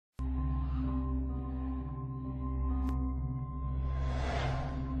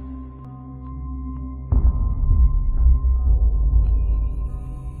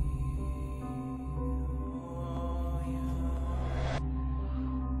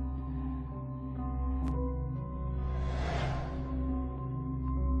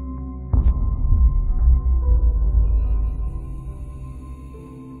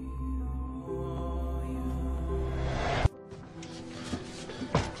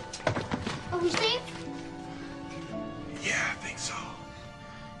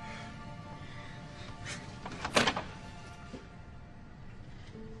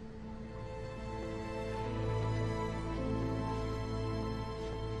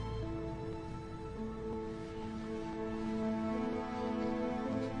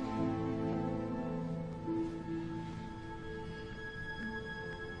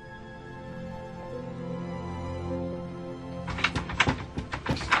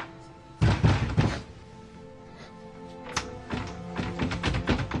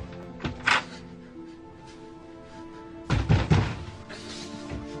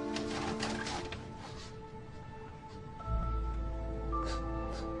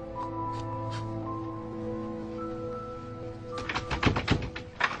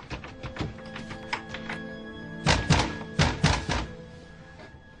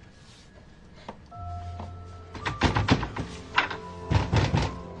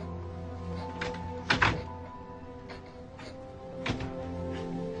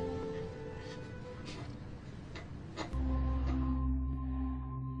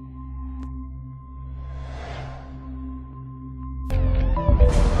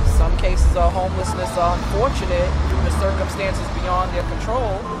cases of homelessness are unfortunate due to circumstances beyond their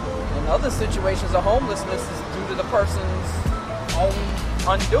control. In other situations of homelessness is due to the person's own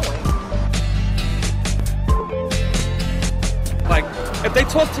undoing. Like, if they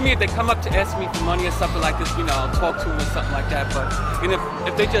talk to me, if they come up to ask me for money or something like this, you know, I'll talk to them or something like that. But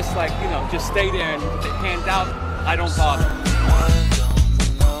if they just like, you know, just stay there and they hand out, I don't bother.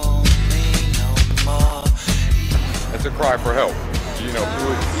 It's a cry for help. You know,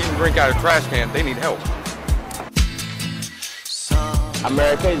 even drink out of a trash can, they need help.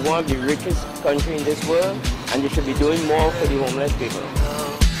 America is one of the richest countries in this world, and they should be doing more for the homeless people.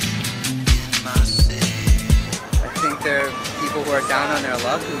 I think there are people who are down on their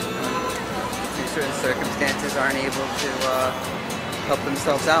luck who, through certain circumstances, aren't able to help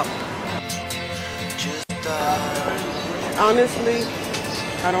themselves out. Honestly,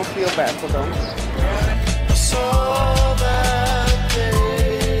 I don't feel bad for them.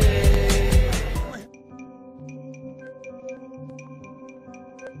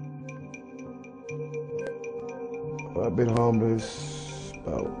 I've been homeless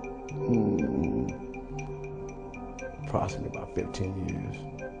about approximately about 15 years.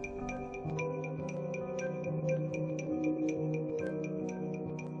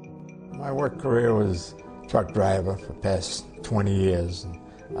 My work career was truck driver for the past 20 years.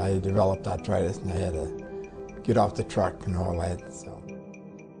 I developed arthritis and I had to get off the truck and all that. So.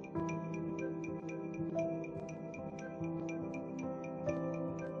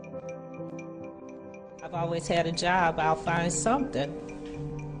 I've always had a job. I'll find something,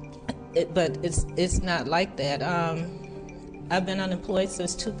 but it's not like that. I've been unemployed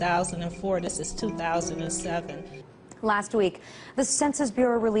since 2004. This is 2007. Last week, the Census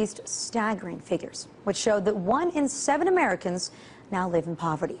Bureau released staggering figures, which showed that 1 in 7 Americans now live in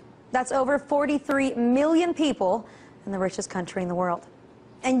poverty. That's over 43 million people in the richest country in the world.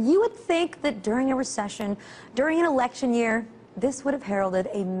 And you would think that during a recession, during an election year, this would have heralded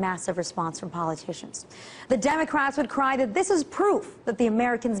a massive response from politicians. The Democrats would cry that this is proof that the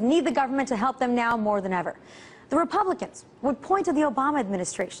Americans need the government to help them now more than ever. The Republicans would point to the Obama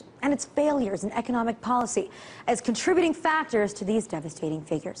administration and its failures in economic policy as contributing factors to these devastating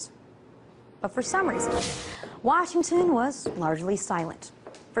figures. But for some reason, Washington was largely silent.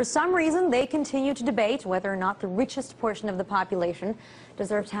 For some reason, they continue to debate whether or not the richest portion of the population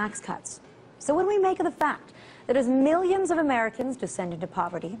deserve tax cuts. So what do we make of the fact that as millions of Americans descend into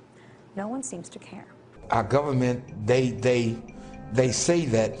poverty, no one seems to care? Our government, they say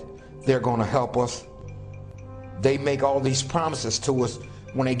that they're going to help us. They make all these promises to us.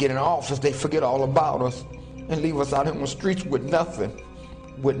 When they get in office, they forget all about us and leave us out in the streets with nothing,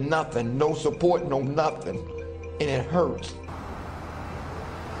 no support, no nothing, and it hurts.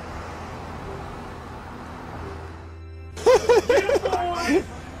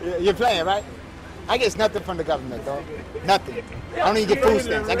 You're playing, right? I get nothing from the government, though. Nothing. I don't even get food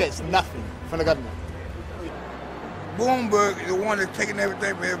stamps. I get nothing from the government. Bloomberg is the one that's taking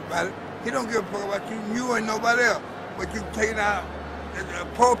everything from everybody. He don't give a fuck about you and nobody else. But you taking out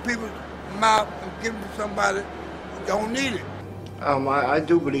poor people's mouth and giving it to somebody who don't need it. I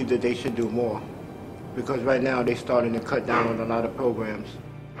do believe that they should do more, because right now they're starting to cut down on a lot of programs.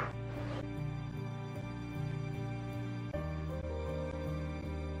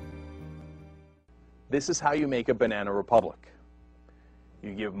 This is how you make a banana republic.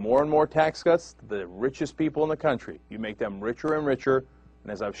 You give more and more tax cuts to the richest people in the country. You make them richer and richer,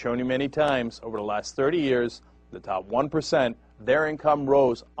 and as I've shown you many times, over the last 30 years, the top 1%, their income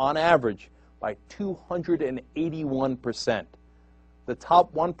rose on average by 281%. The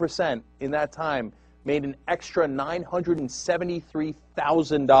top 1% in that time made an extra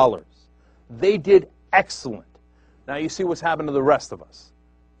 $973,000. They did excellent. Now you see what's happened to the rest of us.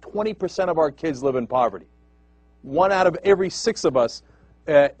 20% of our kids live in poverty. 1 out of every 6 of us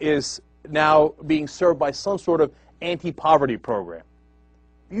is now being served by some sort of anti-poverty program.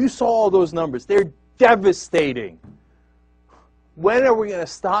 You saw all those numbers. They're devastating. When are we going to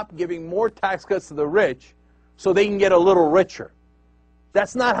stop giving more tax cuts to the rich so they can get a little richer?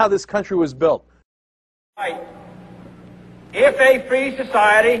 That's not how this country was built. If a free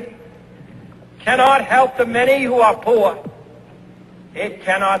society cannot help the many who are poor, it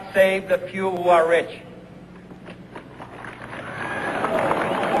cannot save the few who are rich.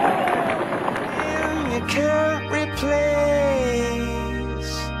 You can't replace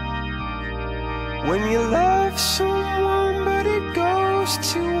when you love someone but it goes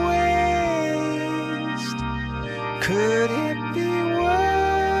to waste. Could it be worse?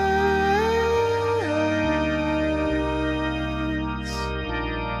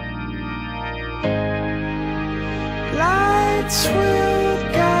 Lights will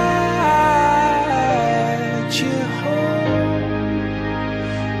guide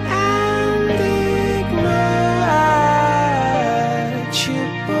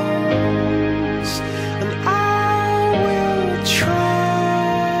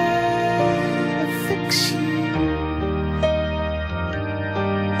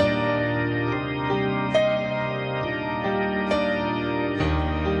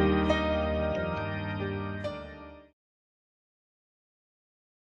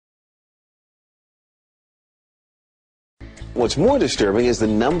What's more disturbing is the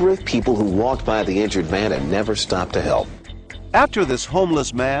number of people who walked by the injured man and never stopped to help. After this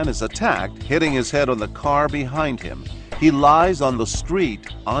homeless man is attacked, hitting his head on the car behind him, he lies on the street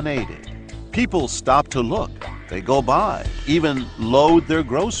unaided. People stop to look. They go by, even load their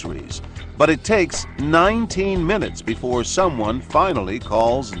groceries. But it takes 19 minutes before someone finally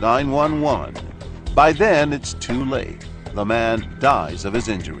calls 911. By then, it's too late. The man dies of his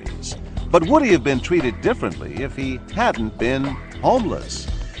injuries. But would he have been treated differently if he hadn't been homeless?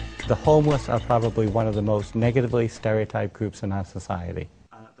 The homeless are probably one of the most negatively stereotyped groups in our society.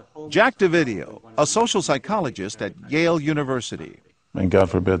 Jack DeVideo, a social psychologist at Yale University. And God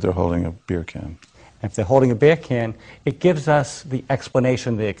forbid they're holding a beer can. If they're holding a beer can, it gives us the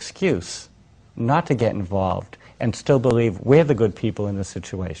explanation, the excuse not to get involved and still believe we're the good people in this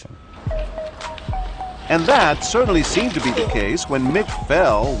situation. And that certainly seemed to be the case when Mick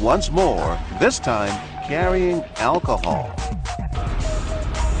fell once more, this time carrying alcohol.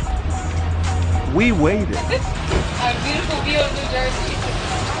 We waited. A beautiful view of New Jersey.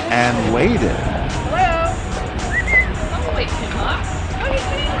 And waited. Well, don't wake him up. What are you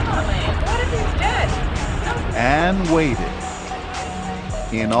saying, man? What if he's dead? And waited.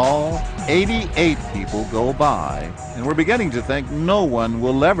 In all, 88 people go by, and we're beginning to think no one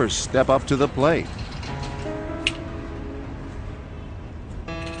will ever step up to the plate.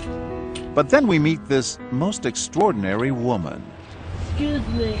 But then we meet this most extraordinary woman. Excuse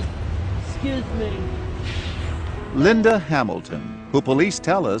me. Excuse me. Linda Hamilton, who police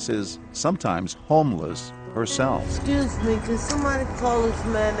tell us is sometimes homeless herself. Excuse me, can somebody call this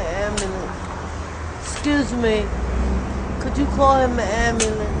man an ambulance? Excuse me, could you call him an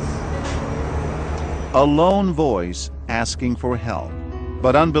ambulance? A lone voice asking for help.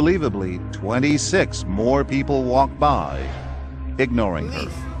 But unbelievably, 26 more people walk by, ignoring her.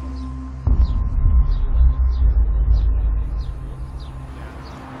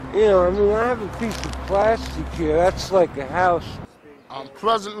 You know, I mean, I have a piece of plastic here. That's like a house. I'm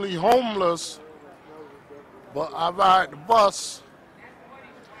presently homeless, but I ride the bus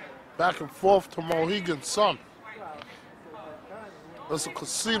back and forth to Mohegan Sun. It's a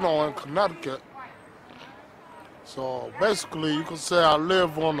casino in Connecticut. So basically, you can say I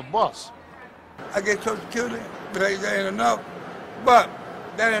live on the bus. I get Social Security, but that ain't enough. But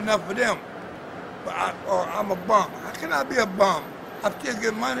that ain't enough for them. But I'm a bum. How can I be a bum? I still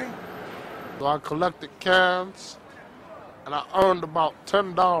get money. So I collected cans, and I earned about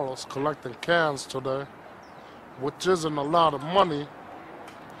 $10 collecting cans today, which isn't a lot of money.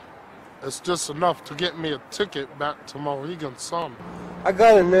 It's just enough to get me a ticket back to Mohegan Sun. I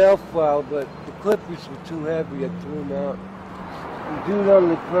got a nail file, but the clippers were too heavy. I threw them out. The dude on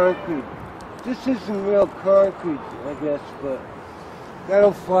the concrete. This isn't real concrete, I guess, but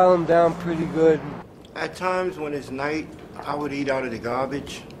that'll file them down pretty good. At times when it's night, I would eat out of the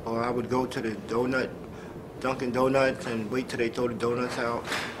garbage, or I would go to the Dunkin' Donuts, and wait till they throw the donuts out.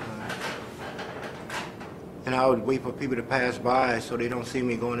 And I would wait for people to pass by so they don't see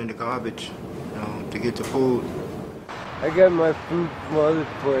me going in the garbage, to get the food. I get my food from other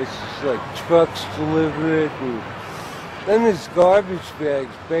places, like trucks deliver it, and then there's garbage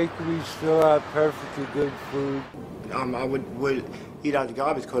bags. Bakeries throw out perfectly good food. I would eat out the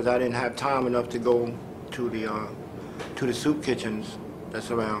garbage because I didn't have time enough to go to the soup kitchens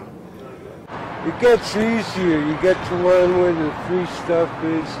that's around. It gets easier. You get to learn where the free stuff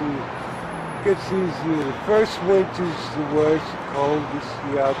is, and it gets easier. The first winter's the worst, the coldest,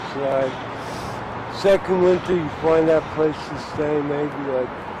 the outside. Second winter, you find that place to stay, maybe like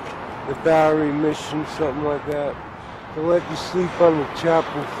the Bowery Mission, something like that. They'll let you sleep on the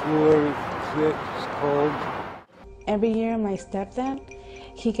chapel floor if it's cold. Every year, my stepdad,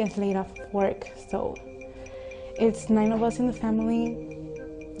 he gets laid off work, so it's 9 of us in the family.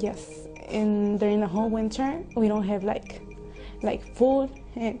 Yes, and during the whole winter, we don't have like food,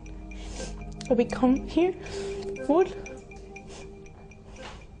 and we come here, food.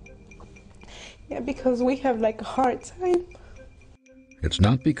 Yeah, because we have like a hard time. It's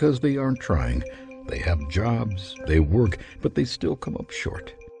not because they aren't trying. They have jobs, they work, but they still come up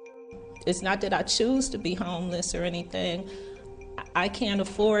short. It's not that I choose to be homeless or anything. I can't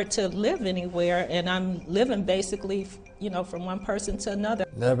afford to live anywhere, and I'm living basically, from one person to another.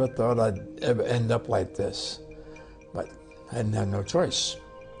 Never thought I'd ever end up like this, but I didn't have no choice.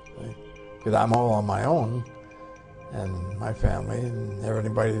 Because I'm all on my own, and my family, and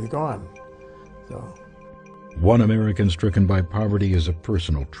everybody's gone. So. One American stricken by poverty is a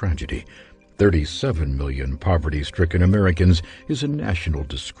personal tragedy. 37 million poverty-stricken Americans is a national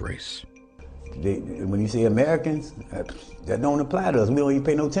disgrace. When you say Americans, that don't apply to us. We don't even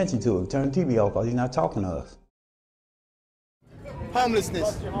pay no attention to it. Turn the TV off because he's not talking to us.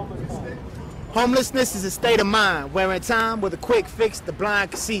 Homelessness. Homelessness is a state of mind where in time with a quick fix the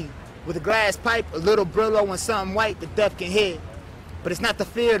blind can see. With a glass pipe, a little Brillo, and something white the deaf can hear. But it's not the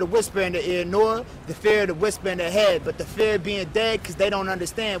fear of the whisper in the ear, nor the fear of the whisper in their head, but the fear of being dead because they don't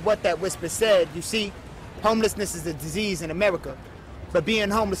understand what that whisper said. You see, homelessness is a disease in America, but being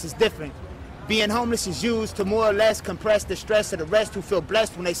homeless is different. Being homeless is used to more or less compress the stress of the rest who feel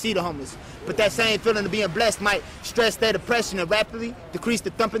blessed when they see the homeless. But that same feeling of being blessed might stress their depression and rapidly decrease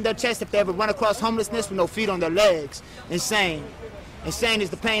the thump in their chest if they ever run across homelessness with no feet on their legs. Insane. Insane is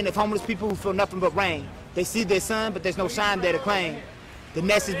the pain of homeless people who feel nothing but rain. They see their sun, but there's no shine there to claim. The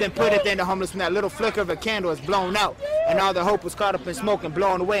nest has been put at the end of homeless when that little flicker of a candle is blown out, and all their hope was caught up in smoke and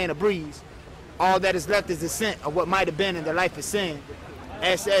blown away in a breeze. All that is left is the scent of what might have been in their life of sin.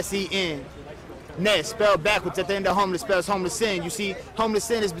 S-S-E-N. Nest, spelled backwards at the end of homeless, spells homeless sin. You see, homeless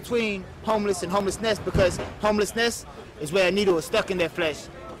sin is between homeless and homelessness because homelessness is where a needle is stuck in their flesh.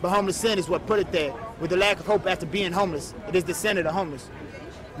 But homeless sin is what put it there, with the lack of hope after being homeless. It is the sin of the homeless.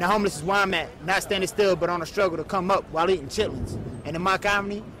 Now homeless is where I'm at, not standing still but on a struggle to come up while eating chitlins. And in my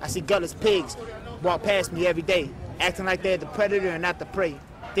comedy, I see gutless pigs walk past me every day, acting like they're the predator and not the prey.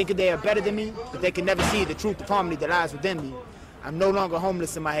 Thinking they are better than me, but they can never see the truth of harmony that lies within me. I'm no longer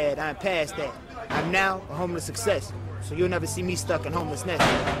homeless in my head, I'm past that. I'm now a homeless success, so you'll never see me stuck in homelessness.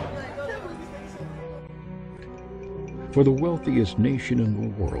 For the wealthiest nation in the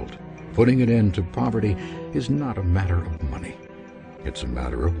world, putting an end to poverty is not a matter of money. It's a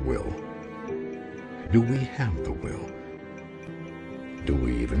matter of will. Do we have the will? Do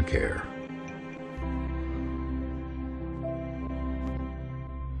we even care?